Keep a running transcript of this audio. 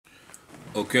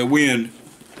Okay, we in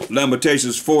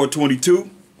Lamentations 4:22.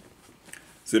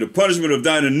 So the punishment of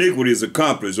thine iniquity is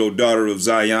accomplished, O daughter of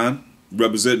Zion,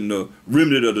 representing the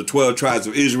remnant of the 12 tribes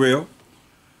of Israel.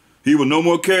 He will no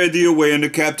more carry thee away into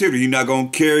captivity. He's not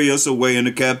going to carry us away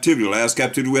into captivity. The last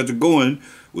captivity we had to go in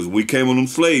was when we came on them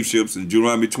slave ships in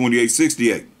Deuteronomy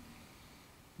 28:68.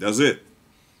 That's it.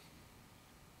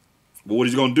 But what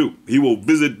is he going to do? He will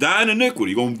visit thine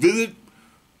iniquity. He's going to visit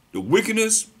the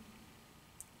wickedness,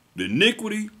 the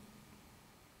iniquity,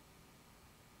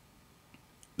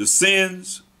 the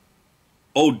sins,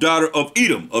 O daughter of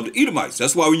Edom, of the Edomites.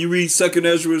 That's why when you read 2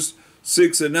 Ezra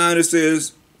 6 and 9, it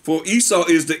says, for Esau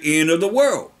is the end of the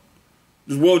world,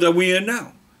 this world that we're in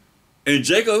now. And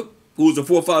Jacob, who was the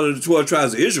forefather of the 12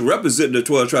 tribes of Israel, representing the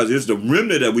 12 tribes of Israel, the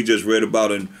remnant that we just read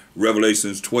about in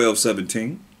Revelations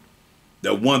 12:17,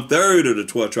 that 1/3 of the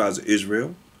 12 tribes of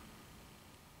Israel,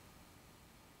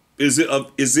 is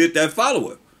it that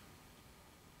follower?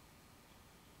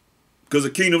 Because the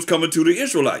kingdom's coming to the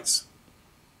Israelites.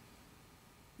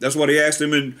 That's why they asked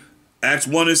him in Acts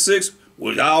 1 and 6,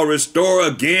 will thou restore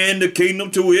again the kingdom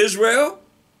to Israel?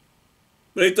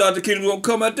 But they thought the kingdom was going to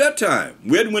come at that time.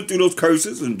 We hadn't went through those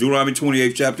curses in Deuteronomy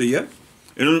 28th chapter yet.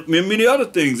 And many other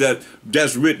things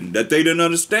that's written that they didn't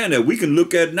understand, that we can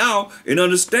look at now and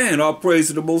understand. All praise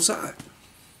to the Most High.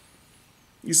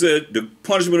 He said, the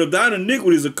punishment of thine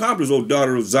iniquity is accomplished, O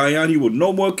daughter of Zion. He will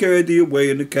no more carry thee away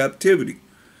into captivity.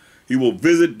 He will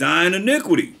visit thine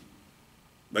iniquity.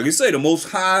 Like I say, the Most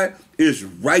High is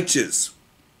righteous.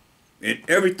 And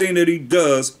everything that he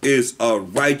does is a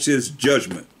righteous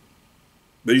judgment.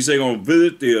 But he said, going to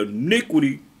visit the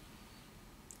iniquity,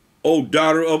 O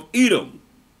daughter of Edom,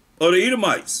 of the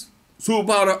Edomites, who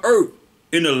upon the earth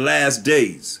in the last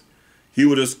days. He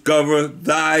will discover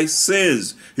thy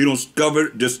sins. He will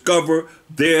discover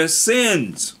their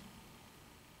sins.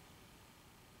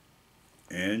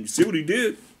 And you see what he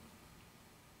did?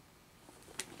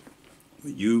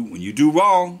 When you do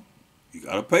wrong, you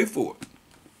got to pay for it.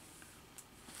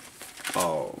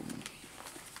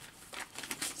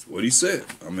 That's what he said.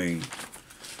 I mean,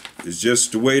 it's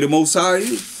just the way the Most High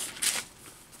is.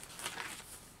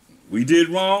 We did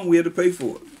wrong, we had to pay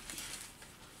for it.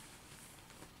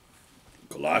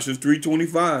 Colossians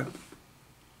 3:25.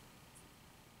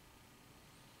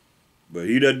 But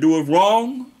he that doeth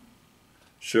wrong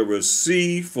shall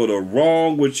receive for the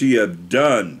wrong which he hath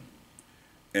done.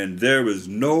 And there is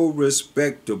no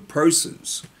respect to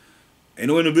persons. Ain't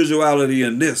no individuality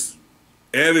in this.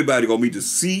 Everybody gonna meet the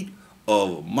seat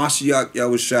of Mashiach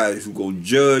Yahushua, who's gonna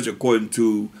judge according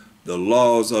to the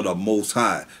laws of the Most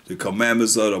High, the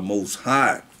commandments of the Most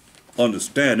High.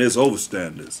 Understand this,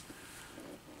 overstand this.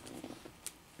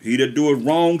 He that doeth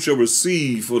wrong shall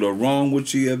receive for the wrong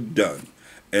which he hath done.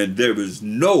 And there is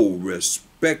no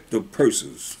respect of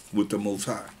persons with the Most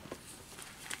High.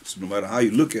 So no matter how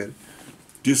you look at it,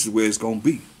 this is where it's going to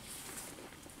be.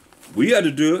 We had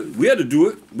to do it. We had to do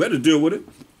it. We had to deal with it.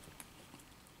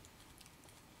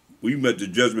 We met the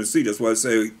judgment seat. That's why I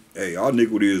say, hey, our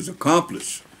iniquity is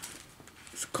accomplished.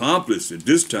 It's accomplished at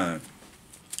this time.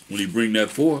 When he bring that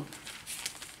forth,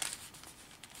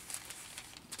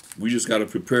 we just got to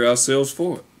prepare ourselves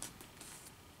for it.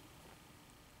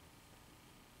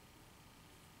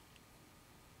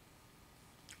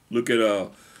 Look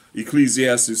at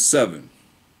Ecclesiastes 7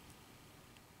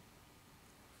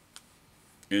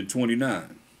 and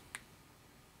 29.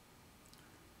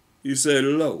 He said,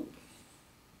 lo,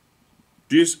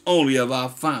 this only have I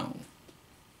found,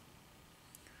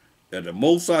 that the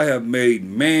Most High have made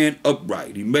man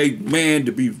upright. He made man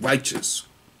to be righteous.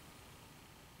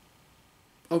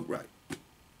 Upright.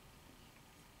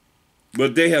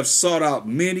 But they have sought out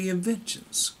many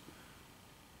inventions,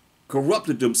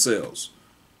 corrupted themselves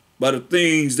by the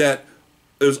things that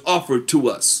is offered to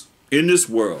us in this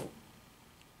world,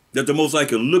 that the Most High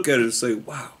can look at it and say,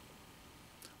 wow,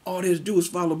 all they have to do is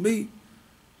follow me.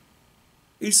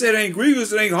 He said it ain't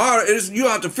grievous, it ain't hard. You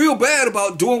don't have to feel bad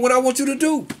about doing what I want you to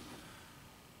do.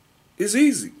 It's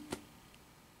easy.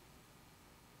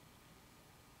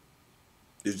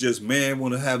 It's just man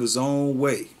want to have his own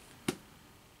way.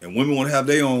 And women want to have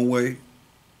their own way.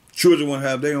 Children want to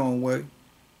have their own way.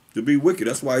 To be wicked.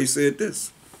 That's why he said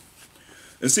this.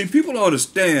 And see, people don't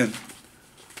understand.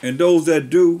 And those that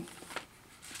do,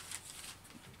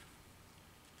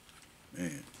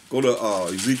 man, go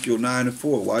to Ezekiel 9 and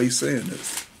 4. Why are you saying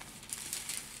this?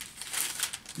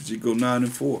 Ezekiel 9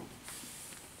 and 4.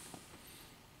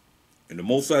 And the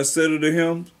Most High said unto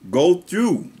him, go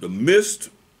through the midst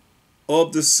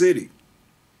of the city,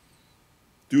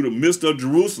 through the midst of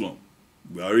Jerusalem.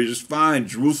 We already just find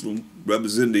Jerusalem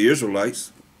representing the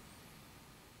Israelites.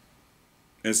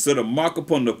 and set a mark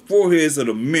upon the foreheads of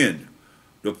the men.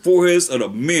 The foreheads of the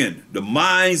men, the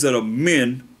minds of the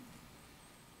men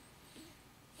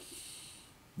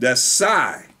that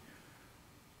sigh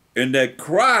and that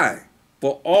cry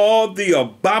for all the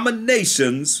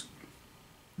abominations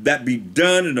that be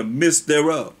done in the midst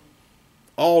thereof.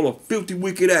 All the filthy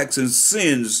wicked acts and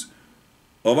sins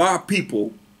of our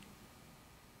people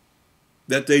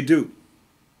that they do.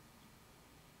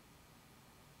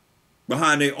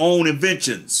 Behind their own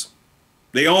inventions,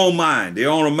 their own mind, their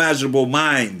own imaginable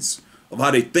minds of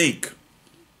how they think.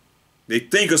 They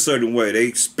think a certain way,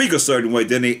 they speak a certain way,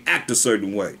 then they act a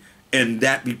certain way. And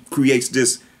that creates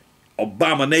this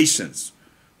abominations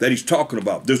that he's talking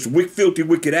about. This filthy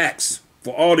wicked acts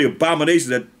for all the abominations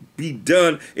that be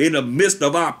done in the midst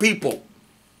of our people.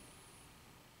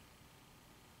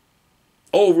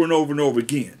 Over and over and over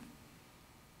again.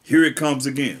 Here it comes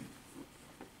again.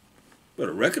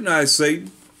 Better recognize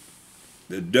Satan,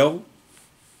 the devil.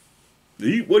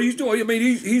 What he's doing. I mean,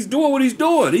 he's doing what he's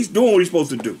doing. He's doing what he's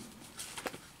supposed to do.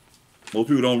 Most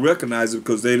people don't recognize it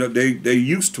because they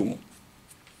used to him.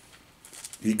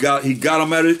 He got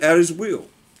him at his will.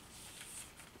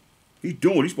 He's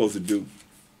doing what he's supposed to do.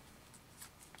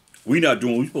 We not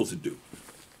doing what we're supposed to do.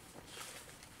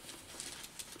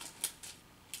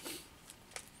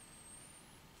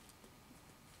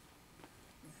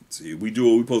 See, if we do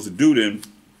what we're supposed to do, then it's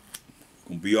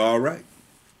gonna be all right.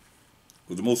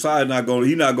 Because the Most High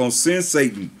he's not gonna send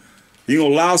Satan. He ain't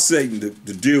gonna allow Satan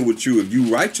to deal with you if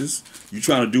you righteous. You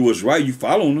trying to do what's right, you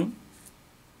following him.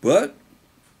 But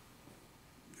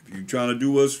if you trying to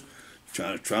do what's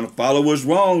trying to follow what's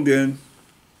wrong, then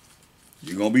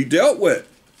you're gonna be dealt with.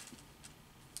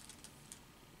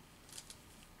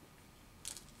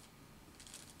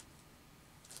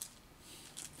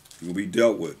 You're gonna be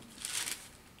dealt with.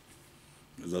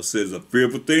 As I said, it's a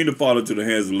fearful thing to fall into the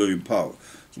hands of the living power.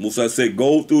 So Most High said,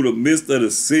 go through the midst of the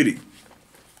city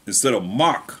instead of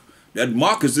mark. That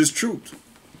mark is this truth.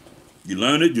 You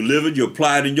learn it, you live it, you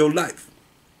apply it in your life.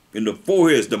 In the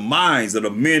foreheads, the minds of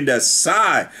the men that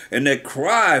sigh and that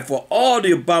cry for all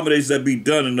the abominations that be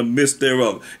done in the midst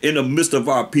thereof, in the midst of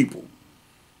our people.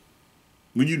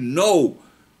 When you know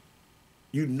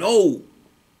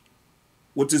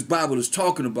what this Bible is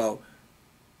talking about,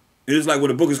 it's like when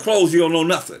the book is closed, you don't know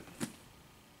nothing.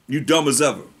 You dumb as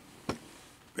ever.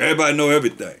 Everybody know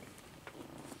everything.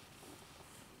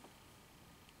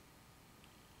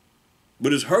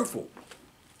 But it's hurtful.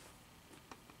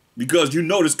 Because you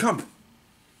know it's coming.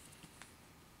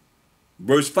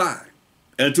 Verse 5.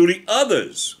 And to the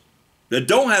others that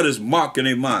don't have this mark in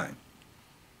their mind,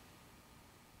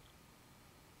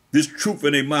 this truth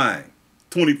in their mind,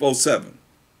 24/7.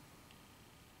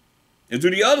 And to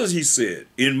the others he said,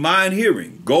 in mine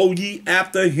hearing, go ye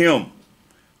after him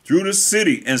through the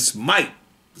city and smite.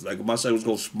 It's like my son was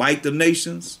going to smite the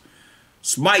nations.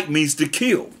 Smite means to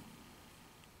kill.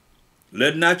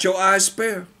 Let not your eyes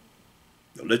spare.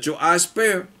 Don't let your eyes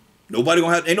spare. Nobody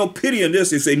gonna have, ain't no pity in this.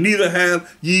 They say, neither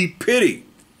have ye pity.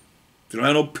 You don't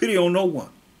have no pity on no one.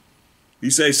 He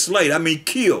say slay, I mean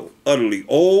kill utterly.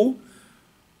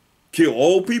 Kill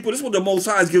old people. This is what the Most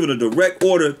High is giving a direct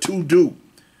order to do.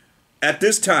 At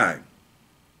this time,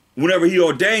 whenever he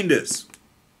ordained this,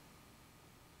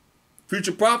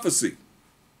 future prophecy,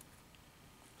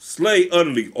 slay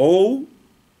utterly old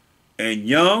and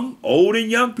young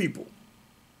people,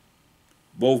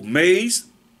 both maids,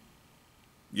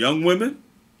 young women,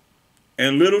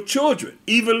 and little children,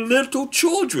 even little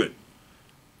children,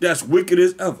 that's wicked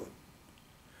as ever,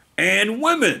 and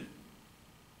women,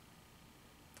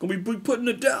 gonna be put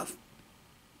to death,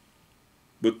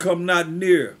 but come not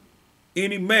near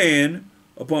any man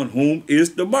upon whom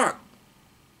is the mark.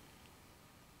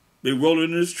 They roll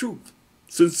in this truth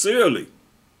sincerely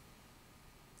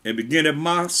and begin at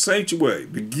my sanctuary.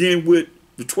 Begin with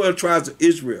the 12 tribes of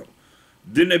Israel.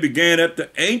 Then they began at the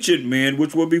ancient men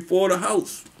which were before the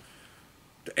house.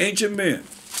 The ancient men,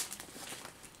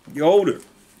 the older,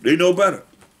 they know better.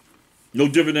 No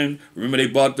different than, remember they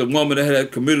bought the woman that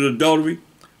had committed adultery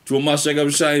to a Mashak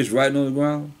Abishai. He's writing on the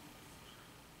ground.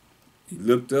 He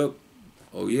looked up.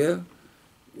 Oh yeah?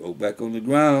 Wrote back on the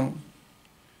ground.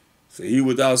 So he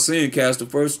without sin cast the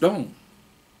first stone.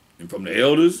 And from the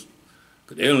elders,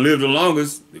 because they don't live the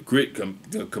longest, they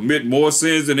commit more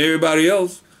sins than everybody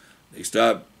else, they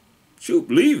start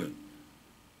leaving.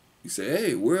 He said,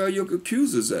 hey, where are your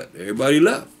accusers at? Everybody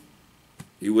left.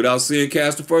 He without sin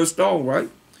cast the first stone, right?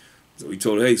 So he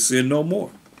told her, hey, sin no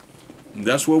more. And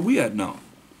that's where we at now.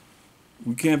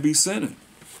 We can't be sinning.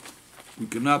 We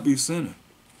cannot be sinning.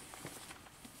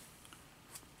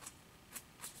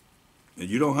 And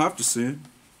you don't have to sin.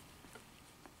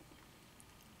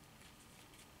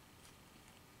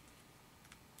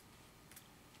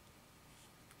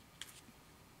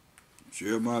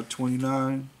 Jeremiah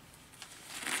 29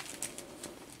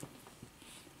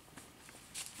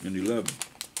 and 11.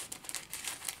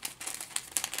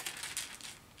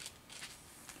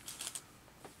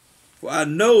 For I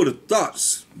know the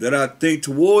thoughts that I think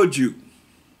toward you,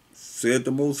 said the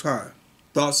Most High,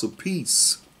 thoughts of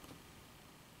peace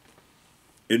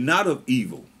and not of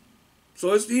evil.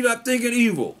 So he's not thinking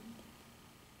evil.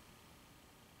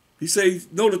 He says,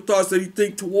 know the thoughts that he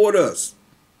think toward us.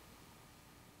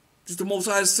 Just the Most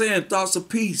High is saying thoughts of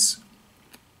peace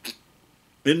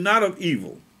and not of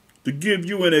evil, to give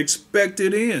you an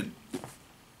expected end.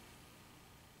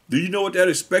 Do you know what that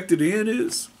expected end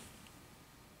is?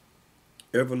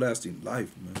 Everlasting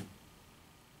life, man.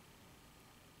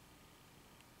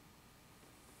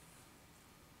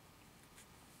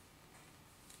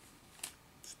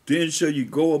 Then shall you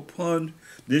call upon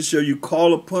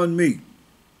me,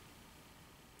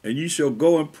 and ye shall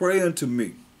go and pray unto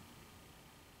me,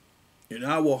 and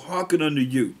I will hearken unto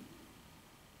you.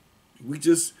 We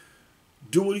just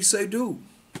do what he say do.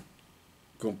 We're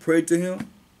going to pray to him.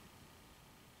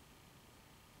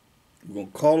 We're going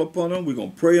to call upon him. We're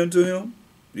going to pray unto him.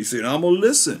 He said, I'm going to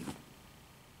listen.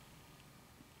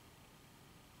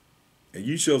 And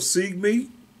ye shall seek me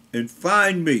and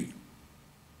find me,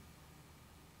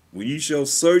 when ye shall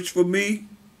search for me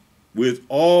with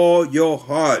all your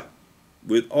heart,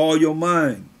 with all your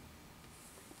mind.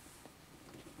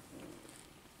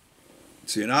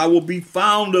 See, and I will be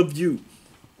found of you.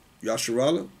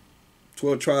 Yasharallah,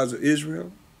 12 tribes of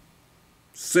Israel,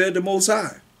 said the Most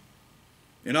High.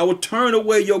 And I will turn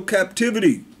away your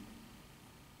captivity.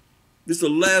 This is the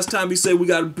last time he said we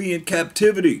got to be in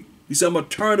captivity. He said, I'm going to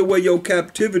turn away your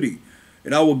captivity,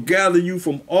 and I will gather you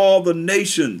from all the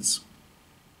nations.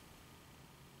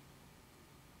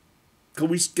 Because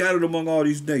we scattered among all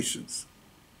these nations.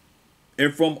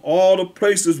 And from all the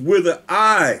places whither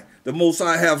I, the Most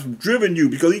High, have driven you.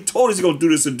 Because he told us he's going to do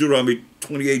this in Deuteronomy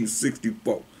 28 and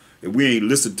 64. And we ain't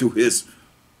listened to his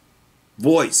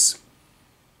voice,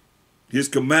 his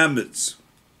commandments.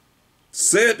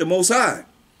 Said the Most High,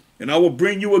 and I will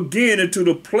bring you again into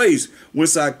the place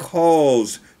whence I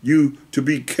caused you to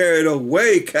be carried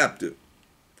away captive.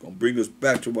 Going to bring us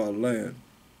back to our land.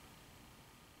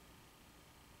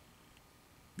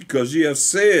 Because ye have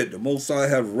said, the Most High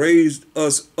have raised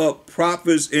us up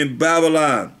prophets in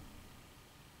Babylon,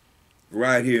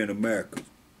 right here in America.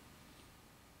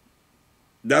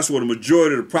 That's where the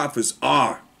majority of the prophets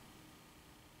are.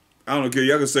 I don't care.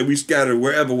 Y'all can say we scattered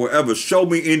wherever. Show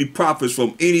me any prophets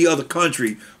from any other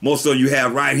country. Most of you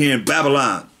have right here in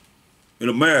Babylon, in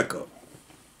America.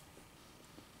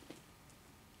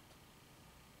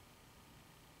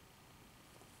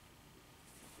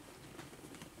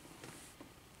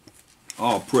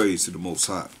 All praise to the Most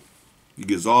High. He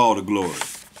gives all the glory.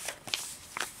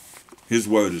 His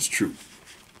word is true.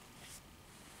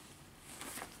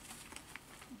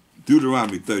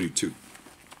 Deuteronomy 32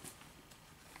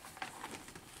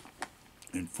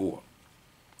 and 4.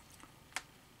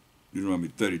 Deuteronomy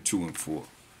 32 and 4.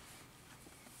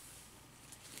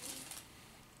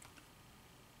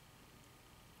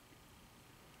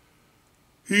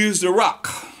 He is the rock.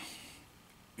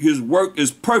 His work is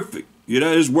perfect.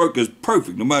 His work is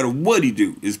perfect. No matter what he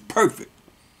do, is perfect.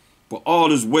 For all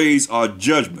his ways are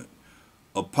judgment,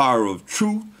 a power of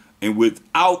truth, and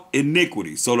without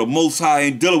iniquity. So the Most High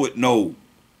ain't dealing with no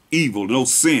evil, no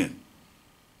sin,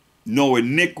 no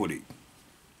iniquity,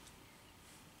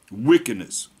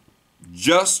 wickedness.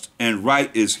 Just and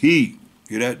right is he.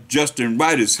 Hear that? Just and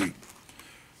right is he.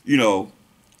 You know,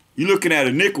 you're looking at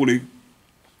iniquity.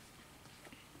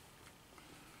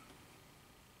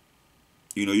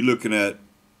 You know, you're looking at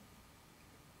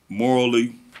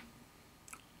morals,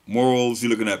 you're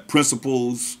looking at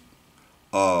principles,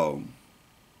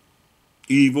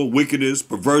 evil, wickedness,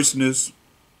 perverseness,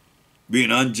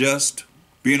 being unjust,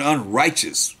 being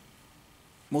unrighteous.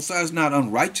 Most High is not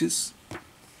unrighteous.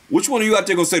 Which one of you out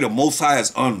there going to say the Most High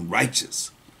is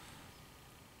unrighteous?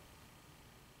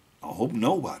 I hope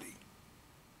nobody.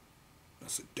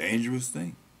 That's a dangerous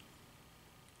thing.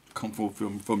 Come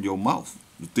from your mouth.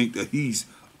 You think that he's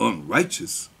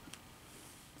unrighteous.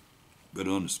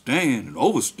 Better understand and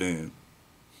overstand.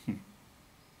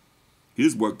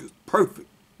 His work is perfect.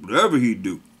 Whatever he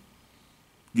do,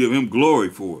 give him glory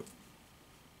for it.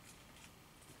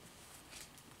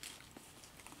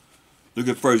 Look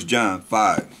at 1 John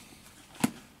 5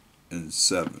 and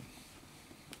 7.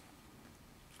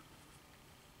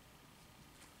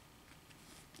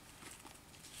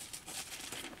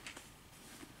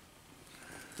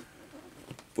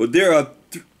 For there are,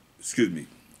 excuse me,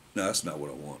 no, that's not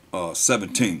what I want.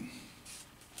 17.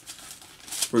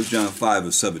 1 John 5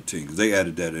 and 17, because they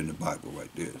added that in the Bible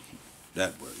right there.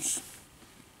 That verse.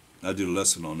 I did a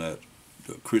lesson on that,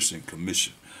 the Christian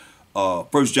Commission.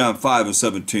 1 John 5 and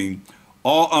 17,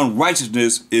 all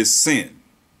unrighteousness is sin.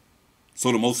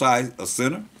 So the Most High a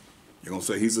sinner? You're going to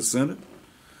say he's a sinner?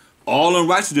 All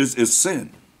unrighteousness is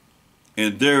sin.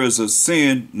 And there is a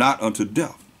sin not unto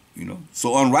death. You know,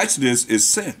 so unrighteousness is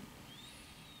sin.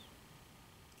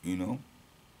 You know,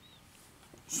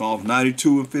 Psalms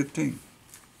 92 and 15.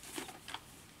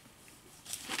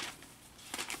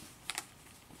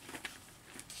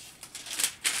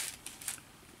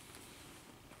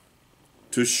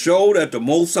 To show that the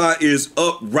Most High is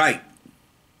upright.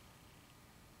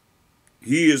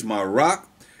 He is my rock,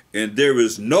 and there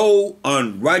is no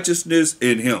unrighteousness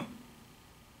in him.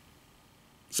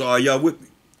 So are y'all with me?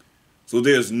 So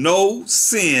there's no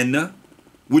sin,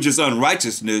 which is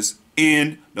unrighteousness,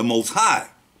 in the Most High.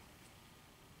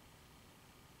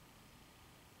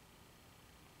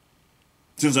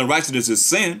 Since unrighteousness is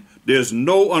sin, there's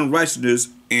no unrighteousness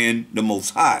in the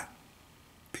Most High.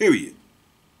 Period.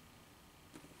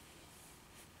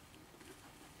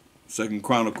 2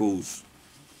 Chronicles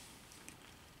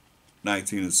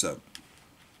 19 and 7.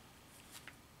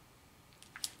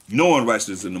 No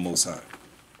unrighteousness in the Most High.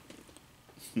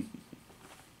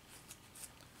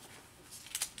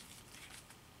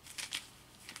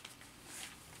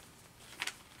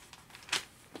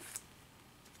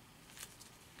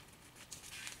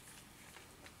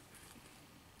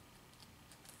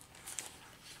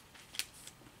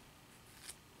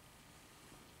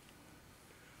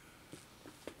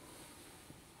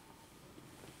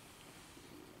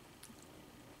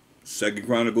 2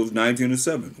 Chronicles 19 and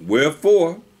 7.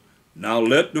 Wherefore, now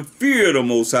let the fear of the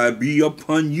Most High be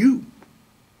upon you.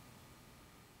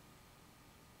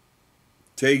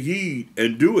 Take heed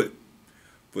and do it,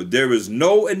 for there is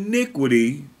no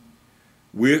iniquity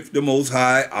with the Most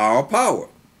High our power.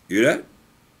 Hear that?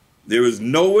 There is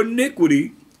no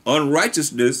iniquity,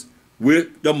 unrighteousness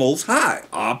with the Most High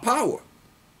our power.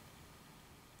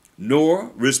 Nor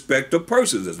respect of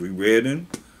persons, as we read in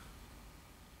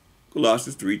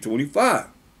Colossians 3:25,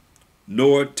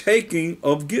 nor taking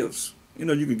of gifts. You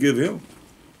know, you can give him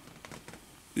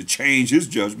to change his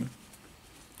judgment.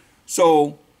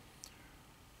 So,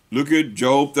 look at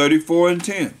Job 34 and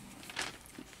 10.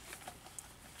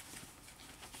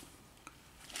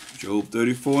 Job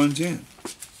 34 and 10.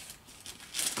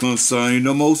 Concerning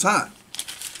the Most High.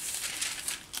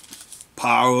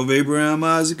 Power of Abraham,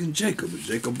 Isaac, and Jacob. And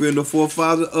Jacob being the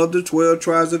forefather of the 12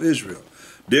 tribes of Israel.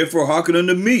 Therefore hearken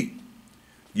unto me,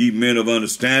 ye men of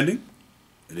understanding.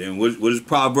 And then what is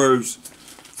Proverbs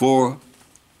 4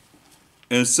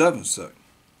 and 7 say?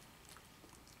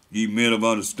 Ye men of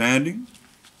understanding.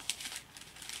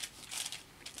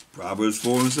 Proverbs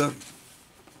 4 and 7.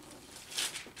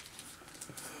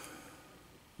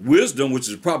 Wisdom, which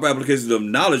is proper application of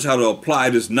knowledge, how to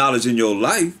apply this knowledge in your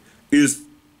life, is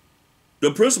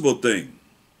the principal thing.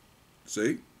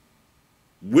 See?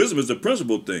 Wisdom is the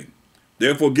principal thing.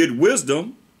 Therefore get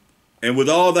wisdom, and with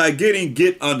all thy getting,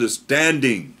 get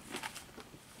understanding.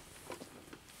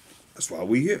 That's why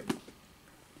we here.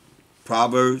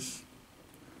 Proverbs,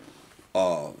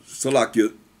 Job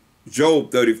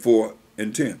 34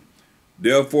 and 10.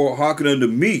 Therefore hearken unto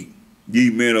me, ye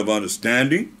men of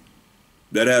understanding,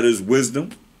 that have his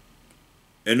wisdom,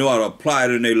 and know how to apply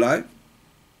it in their life.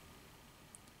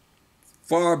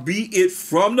 Far be it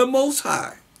from the Most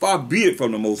High, far be it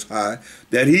from the Most High,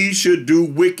 that he should do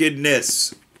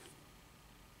wickedness.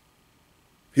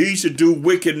 He should do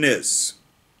wickedness.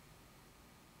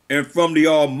 And from the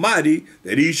Almighty,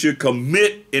 that he should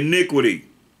commit iniquity.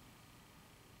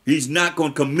 He's not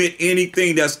going to commit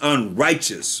anything that's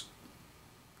unrighteous.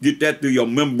 Get that through your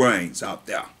membranes out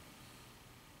there.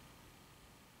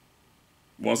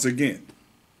 Once again,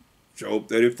 Job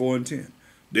 34 and 10.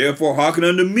 Therefore hearken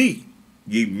unto me,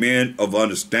 ye men of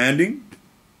understanding.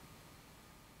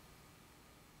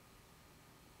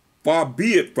 Far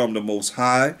be it from the Most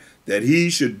High, that he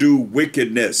should do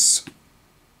wickedness,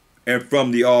 and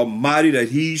from the Almighty, that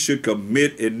he should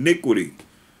commit iniquity.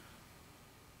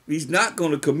 He's not going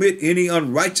to commit any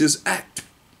unrighteous act.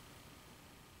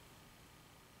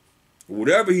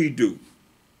 Whatever he do,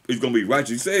 he's going to be righteous.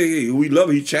 He say, hey, we love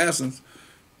him, he chastens.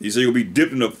 He said he'll be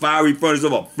dipped in the fiery furnace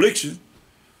of affliction.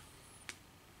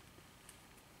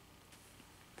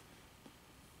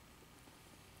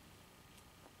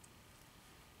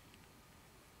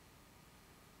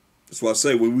 That's why I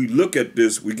say when we look at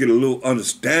this, we get a little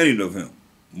understanding of him,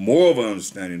 more of an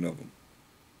understanding of him.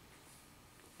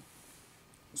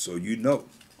 So you know.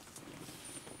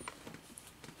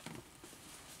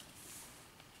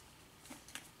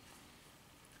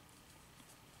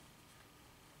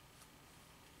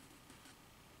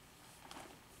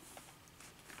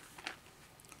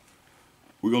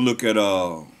 we're going to look at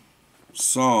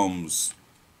Psalms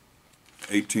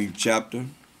 18th chapter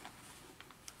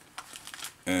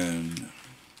and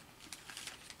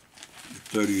the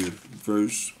 30th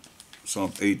verse,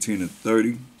 Psalm 18 and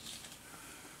 30.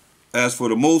 As for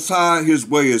the Most High, his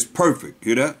way is perfect.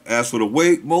 Hear that? As for the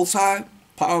way, Most High,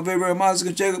 power of Abraham, Isaac,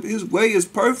 and Jacob, his way is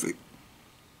perfect.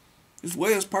 His way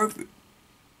is perfect.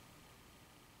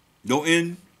 No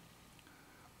end.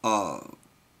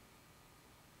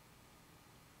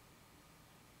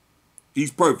 He's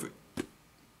perfect.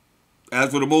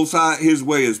 As for the Most High, his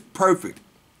way is perfect.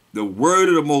 The word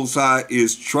of the Most High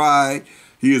is tried.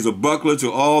 He is a buckler to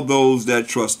all those that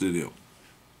trust in him.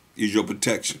 He's your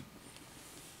protection.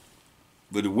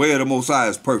 But the way of the Most High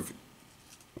is perfect.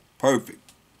 Perfect.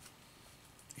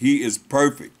 He is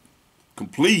perfect.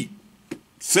 Complete.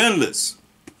 Sinless.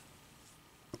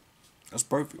 That's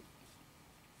perfect.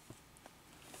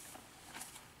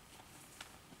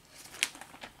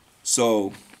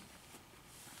 So,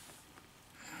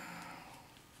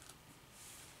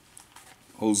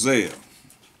 Hosea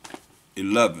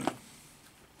 11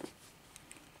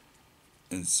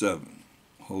 and 7.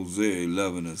 Hosea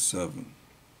 11 and 7.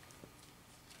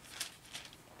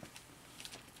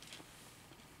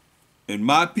 And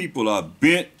my people are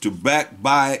bent to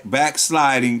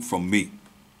backsliding from me.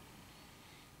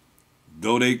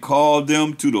 Though they called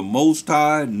them to the Most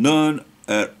High, none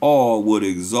at all would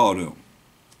exalt him.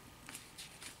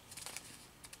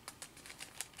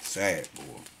 Sad, boy.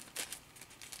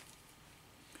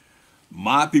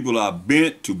 My people are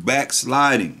bent to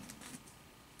backsliding.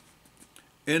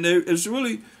 And it's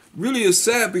really is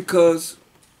sad because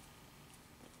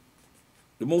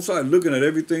the Most High is looking at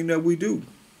everything that we do.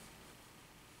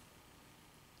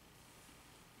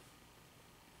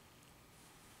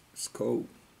 It's cold.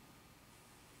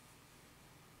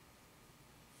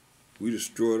 We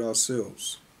destroyed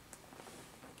ourselves.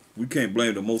 We can't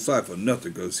blame the Most High for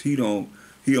nothing because he don't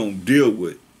deal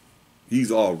with. He's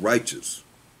all righteous.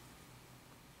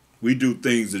 We do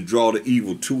things that draw the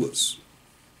evil to us.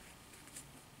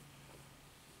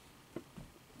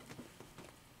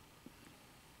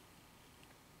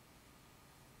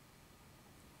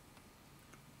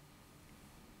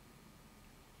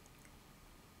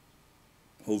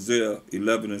 Hosea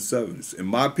 11 and 7. And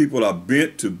my people are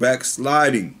bent to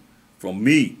backsliding from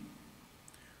me.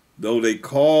 Though they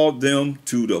called them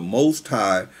to the Most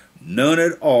High, none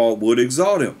at all would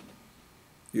exalt him.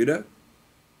 Hear that?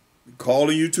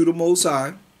 Calling you to the Most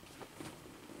High.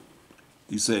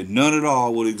 He said none at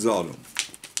all would exalt him.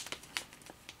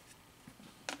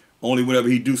 Only whenever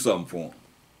he do something for him.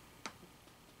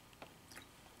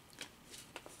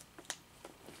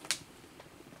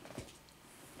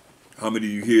 How many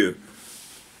of you here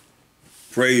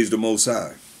praise the Most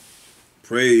High?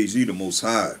 Praise ye the Most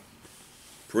High.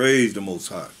 Praise the Most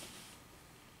High.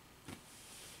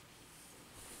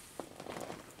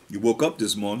 You woke up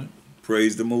this morning.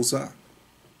 Praise the Most High.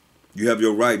 You have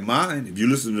your right mind. If you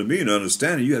listen to me and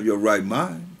understand it, you have your right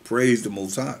mind. Praise the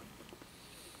Most High.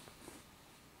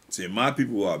 See, my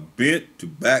people are bent to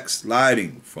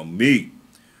backsliding from me.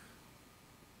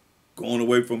 Going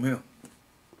away from him.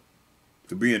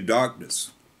 To be in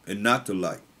darkness and not to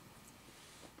light.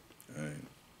 Right.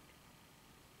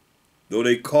 Though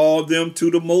they called them to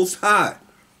the Most High.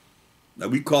 Now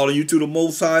we calling you to the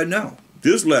Most High now.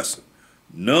 This lesson.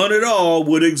 None at all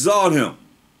would exalt him.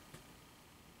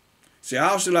 Say,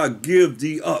 how shall I give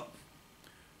thee up,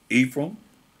 Ephraim?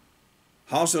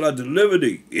 How shall I deliver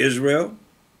thee, Israel?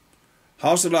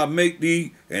 How shall I make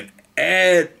thee an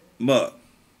Admah?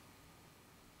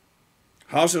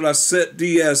 How shall I set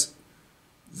thee as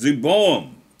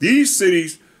Zeboam? These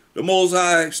cities, the Most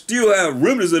High still have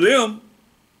remnants of them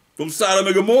from Sodom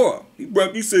and Gomorrah. He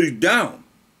brought these cities down.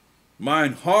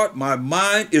 Mine heart, my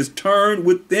mind is turned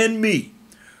within me.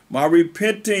 My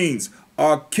repentings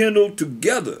are kindled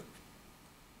together.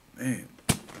 Man,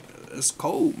 that's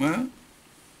cold, man.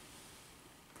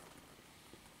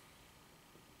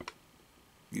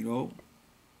 You know?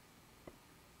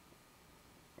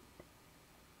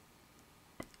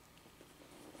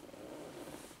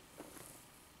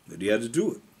 But he had to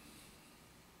do it.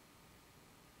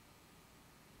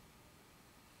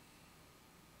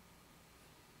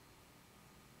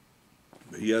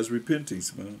 But he has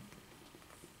repentance, man.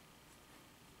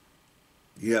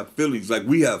 He have feelings like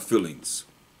we have feelings.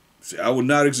 See, I will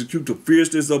not execute the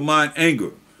fierceness of mine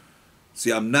anger.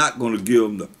 See, I'm not going to give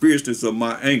him the fierceness of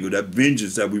my anger, that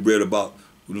vengeance that we read about,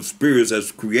 the spirits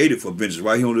that's created for vengeance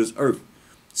right here on this earth.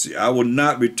 See, I will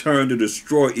not return to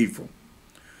destroy Ephraim.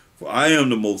 For I am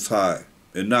the Most High,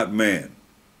 and not man,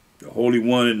 the Holy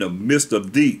One in the midst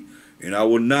of thee, and I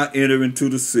will not enter into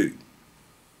the city.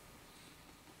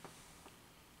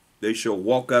 They shall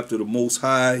walk after the Most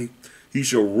High. He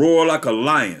shall roar like a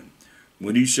lion.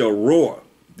 When he shall roar,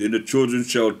 then the children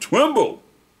shall tremble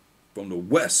from the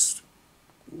west.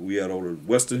 We had on the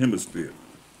western hemisphere.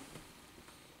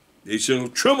 They shall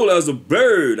tremble as a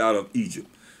bird out of Egypt,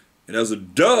 and as a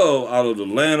dove out of the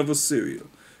land of Assyria.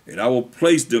 And I will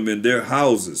place them in their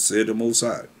houses, said the Most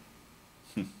High.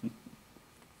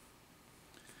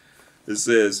 It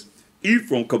says,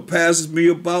 Ephraim compasses me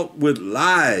about with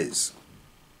lies.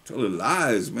 Telling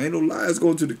lies, man. No lies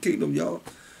going to the kingdom, y'all.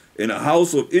 In the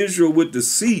house of Israel with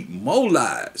deceit, more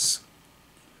lies.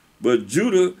 But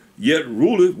Judah yet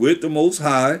ruleth with the Most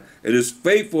High, and is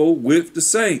faithful with the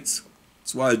saints.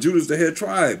 That's why Judah is the head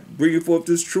tribe, bringing forth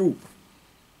this truth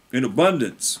in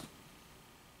abundance.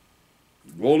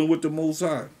 Rolling with the Most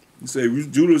High. He say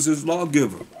Judah is his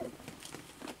lawgiver.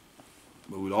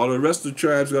 But with all the rest of the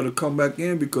tribes got to come back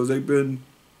in because they've been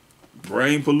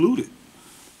brain polluted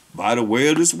by the way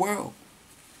of this world.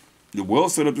 The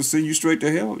world set up to send you straight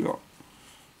to hell, y'all.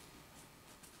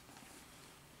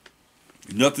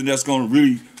 Nothing that's going to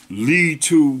really lead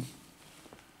to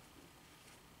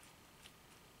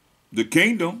the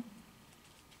kingdom.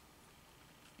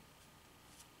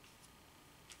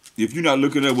 If you're not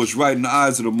looking at what's right in the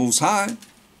eyes of the Most High,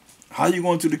 how are you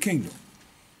going to the kingdom?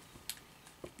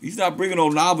 He's not bringing no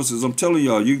novices. I'm telling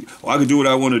y'all, I can do what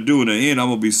I want to do. In the end, I'm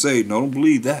going to be saved. No, don't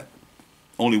believe that.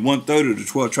 Only 1/3 of the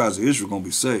 12 tribes of Israel are going to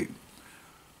be saved.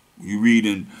 You read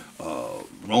in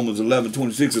Romans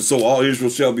 11:26, and so all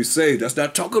Israel shall be saved. That's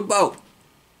not talking about.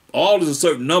 All is a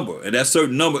certain number, and that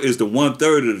certain number is the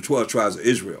 1/3 of the 12 tribes of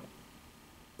Israel,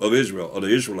 of the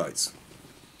Israelites.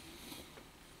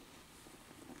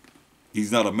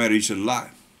 He's not a man, he should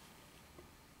lie.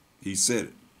 He said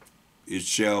it. It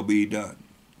shall be done.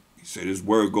 He said his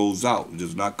word goes out. It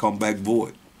does not come back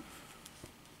void.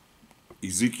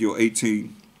 Ezekiel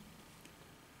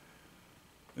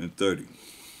 18:30.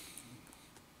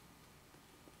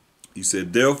 He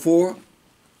said, therefore,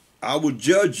 I will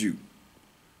judge you,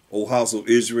 O house of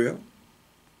Israel,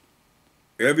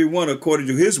 every one according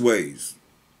to his ways,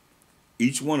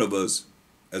 each one of us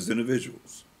as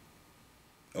individuals,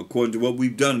 according to what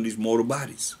we've done in these mortal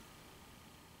bodies.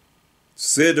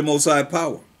 Said the Most High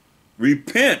Power,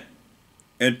 repent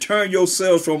and turn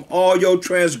yourselves from all your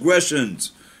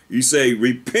transgressions. You say,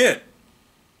 repent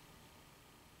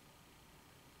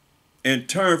and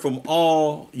turn from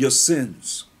all your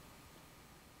sins.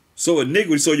 So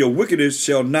iniquity, so your wickedness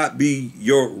shall not be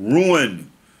your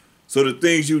ruin. So the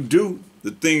things you do,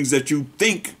 the things that you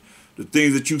think, the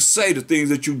things that you say, the things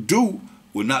that you do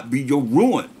will not be your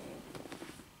ruin.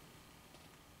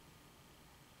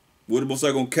 What the Most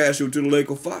High going to cast you into the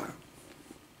lake of fire?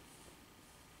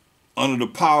 Under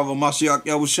the power of a Mashiach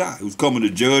Yahushua, who's coming to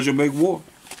judge and make war.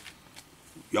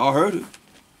 Y'all heard it.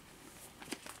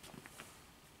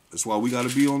 That's why we got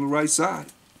to be on the right side.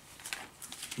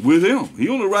 With him. He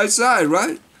on the right side,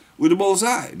 right? With the Most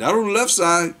High. Not on the left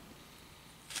side.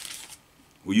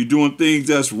 When you're doing things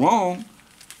that's wrong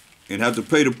and have to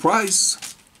pay the price.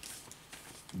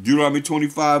 Deuteronomy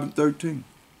 25:13.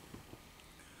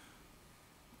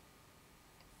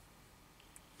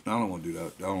 I don't want to do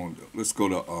that. I don't want to. Let's go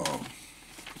to.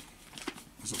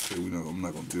 It's okay. I'm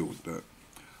not going to deal with that.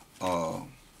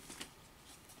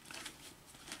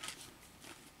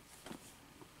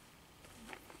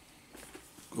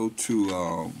 Go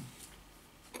to.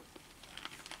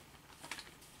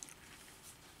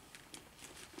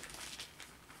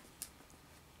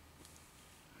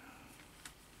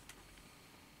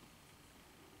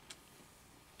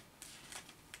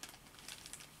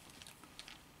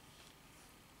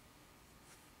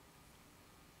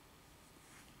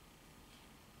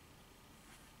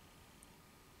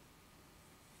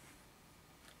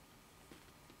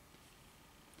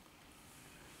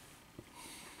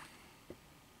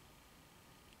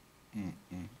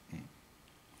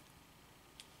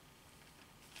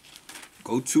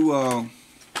 Go to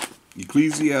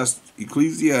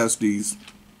Ecclesiastes.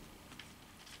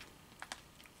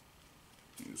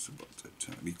 It's about that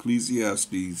time.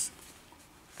 Ecclesiastes,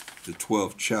 the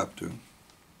 12th chapter.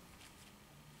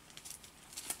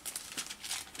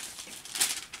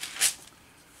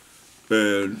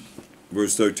 And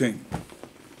verse 13.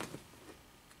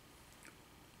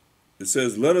 It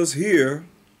says, let us hear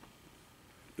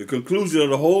the conclusion of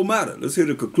the whole matter. Let's hear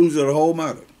the conclusion of the whole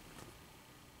matter.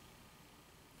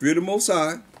 Fear the Most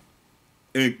High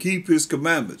and keep his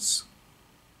commandments.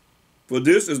 For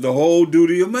this is the whole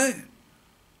duty of man.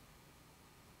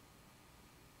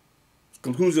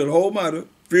 Conclusion of the whole matter.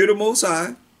 Fear the Most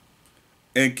High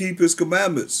and keep his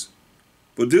commandments.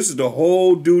 For this is the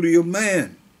whole duty of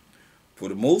man. For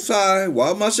the Most High,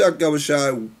 while Mashiach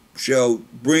Yahushua shall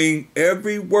bring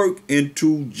every work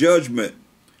into judgment.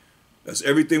 That's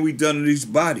everything we've done in these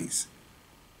bodies,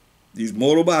 these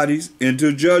mortal bodies,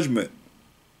 into judgment,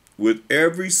 with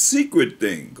every secret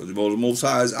thing, because the Most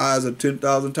High's eyes are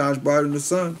 10,000 times brighter than the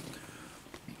sun,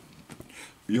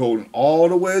 beholding all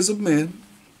the ways of men,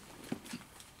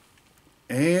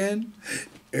 and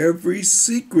every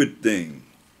secret thing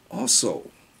also.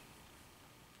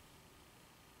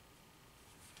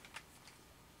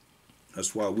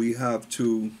 That's why we have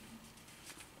to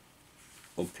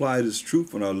apply this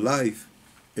truth in our life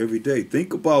every day.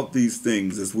 Think about these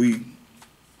things as we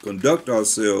conduct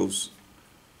ourselves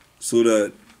so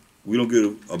that we don't get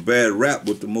a bad rap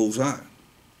with the Most High.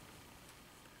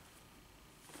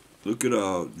 Look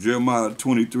at Jeremiah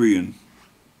 23 and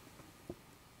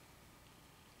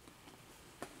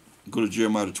go to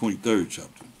Jeremiah the 23rd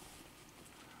chapter.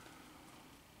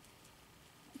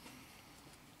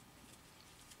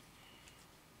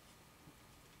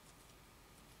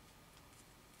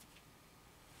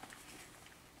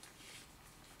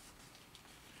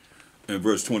 And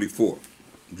verse 24.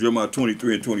 Jeremiah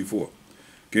 23 and 24.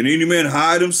 Can any man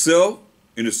hide himself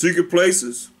in the secret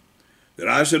places that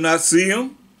I shall not see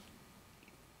him?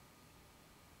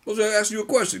 I was going to ask you a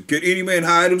question. Can any man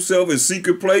hide himself in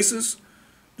secret places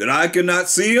that I cannot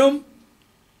see him?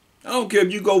 I don't care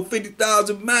if you go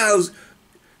 50,000 miles.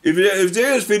 If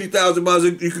there is 50,000 miles,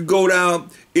 you could go down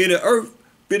in the earth,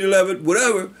 50,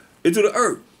 whatever, into the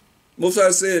earth. Most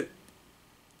High said,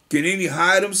 can any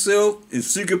hide himself in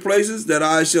secret places that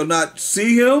I shall not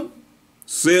see him?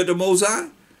 Said the Most High.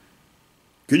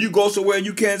 Can you go somewhere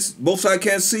and Most High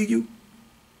can't see you?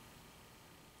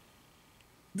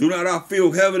 Do not I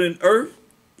feel heaven and earth?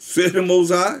 Said the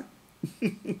Most High.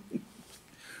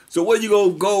 So where you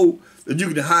gonna go that you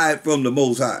can hide from the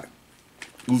Most High,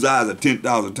 whose eyes are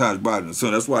 10,000 times brighter than the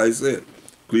sun? That's why he said,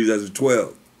 Ecclesiastes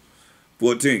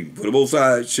 12:14. For the Most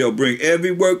High shall bring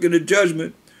every work into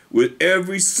judgment with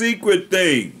every secret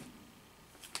thing.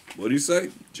 What did he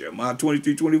say? Jeremiah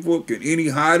 23:24. Can any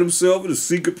hide himself in the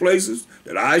secret places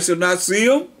that I shall not see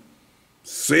him?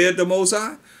 Said the Most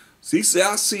High. See, he said,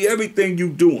 I see everything you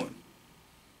doing.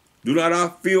 Do not I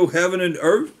feel heaven and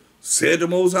earth? Said the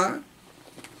Most High.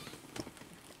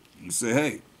 He said,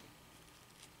 hey,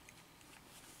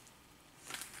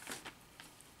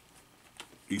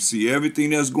 he see everything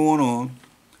that's going on,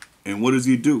 and what does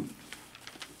he do?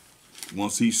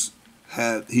 Once he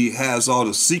has all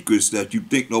the secrets that you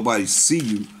think nobody see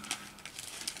you,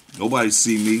 nobody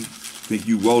see me, think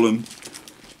you rolling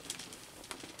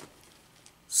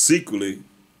secretly.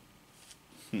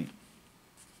 I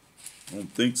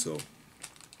don't think so.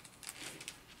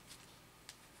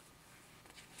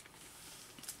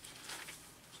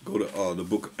 Go to the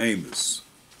book of Amos.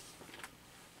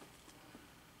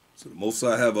 So the Most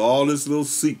High have all his little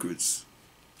secrets,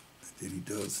 and then he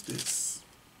does this.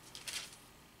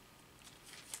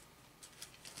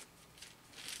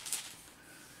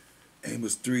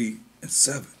 Amos 3 and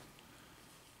 7.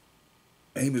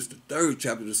 Amos the 3rd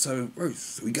chapter, the 7th verse.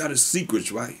 So he got his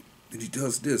secrets right. Then he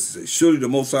does this. He says, surely the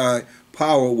Most High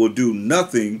power will do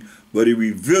nothing, but he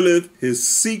revealeth his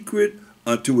secret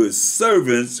unto his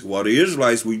servants. While the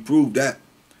Israelites, we proved that,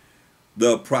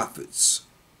 the prophets.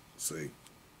 See,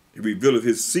 he revealeth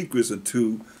his secrets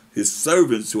unto his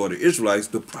servants, who are the Israelites,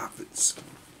 the prophets.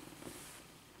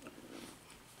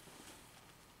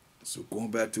 So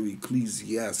going back to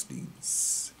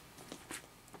Ecclesiastes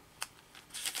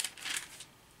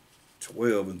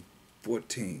 12 and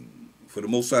 14. For the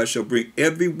Most High shall bring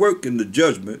every work into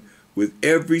judgment with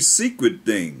every secret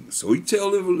thing. So he tell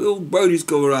little birdies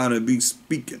go around and be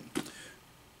speaking.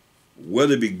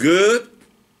 Whether it be good,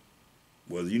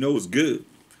 whether you know it's good,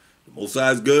 the Most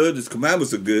High is good, his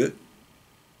commandments are good,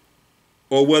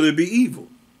 or whether it be evil.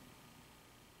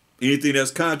 Anything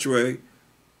that's contrary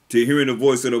to hearing the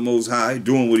voice of the Most High,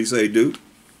 doing what he say do,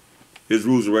 his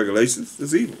rules and regulations,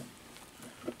 is evil.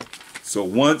 So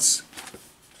once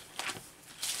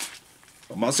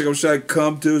Mashiach shall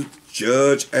come to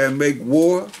judge and make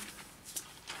war,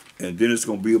 and then it's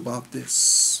going to be about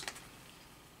this.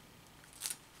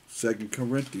 2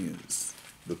 Corinthians,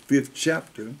 the 5th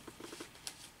chapter,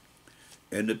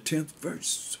 and the 10th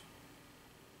verse.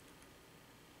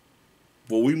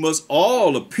 For we must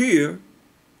all appear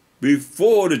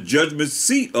before the judgment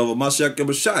seat of Mashiach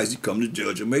Yahushua. He come to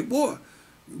judge and make war.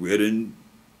 We read in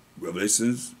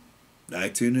Revelations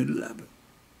 19 and 11.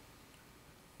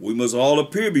 We must all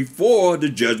appear before the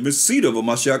judgment seat of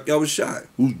Mashiach Yahushua,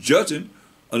 who's judging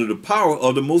under the power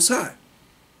of the Most High,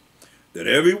 that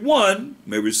every one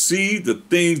may receive the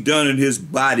things done in his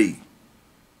body.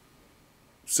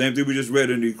 Same thing we just read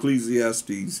in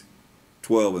Ecclesiastes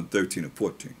 12 and 13 and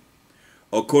 14.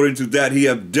 According to that he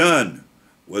have done,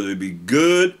 whether it be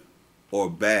good or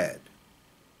bad.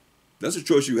 That's a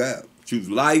choice you have. Choose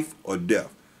life or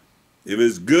death. If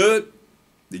it's good,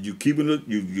 then you keeping it,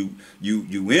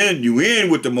 you in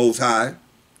with the Most High.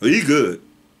 Well, he good.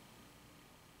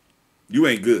 You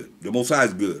ain't good. The Most High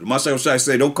is good. My secretary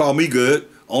say, don't call me good.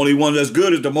 Only one that's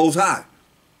good is the Most High.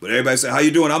 But everybody say, how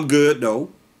you doing? I'm good.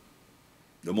 No.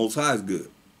 The Most High is good.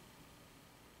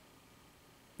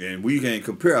 And we can't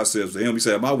compare ourselves to him. He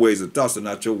said, my ways and thoughts are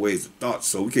not your ways and thoughts.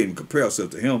 So we can't even compare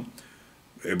ourselves to him.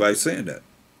 Everybody's saying that.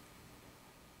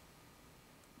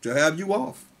 To have you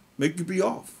off. Make you be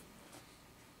off.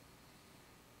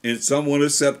 And someone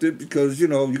accept it because, you're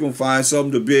going to find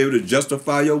something to be able to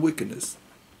justify your wickedness.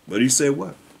 But he said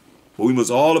what? For we must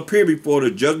all appear before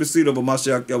the judgment seat of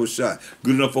Mashiach Yahushua.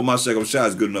 Good enough for Mashiach Yahushua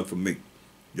is good enough for me.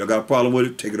 Y'all got a problem with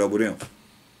it? Take it up with him.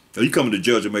 Now, he coming to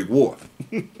judge and make war.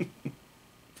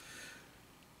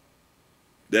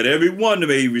 That every one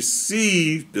may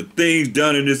receive the things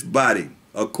done in this body,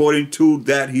 according to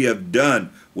that he have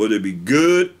done, whether it be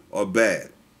good or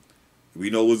bad. We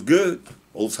know what's good,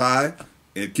 Most High,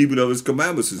 and keeping of his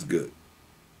commandments is good.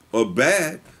 Or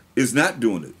bad is not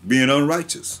doing it, being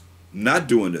unrighteous, not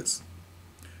doing this.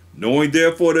 Knowing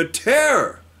therefore the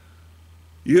terror.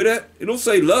 You hear that? It don't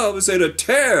say love, it say the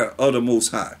terror of the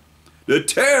Most High. The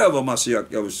terror of Mashiach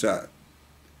Yahushua.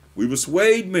 We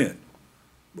persuade men,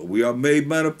 but we are made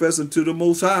manifest unto the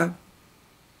Most High.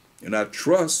 And our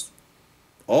trust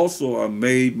also are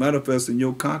made manifest in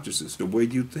your consciousness, the way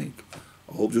you think.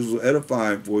 I hope this was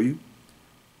edifying for you.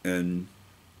 And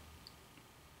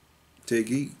take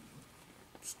heed.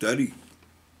 Study.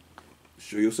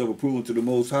 Show yourself approved to the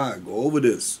Most High. Go over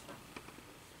this.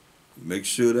 Make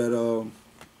sure that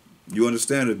you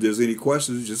understand. If there's any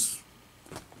questions, just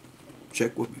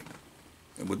check with me.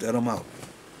 And with that, I'm out.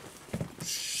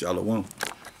 Shalom.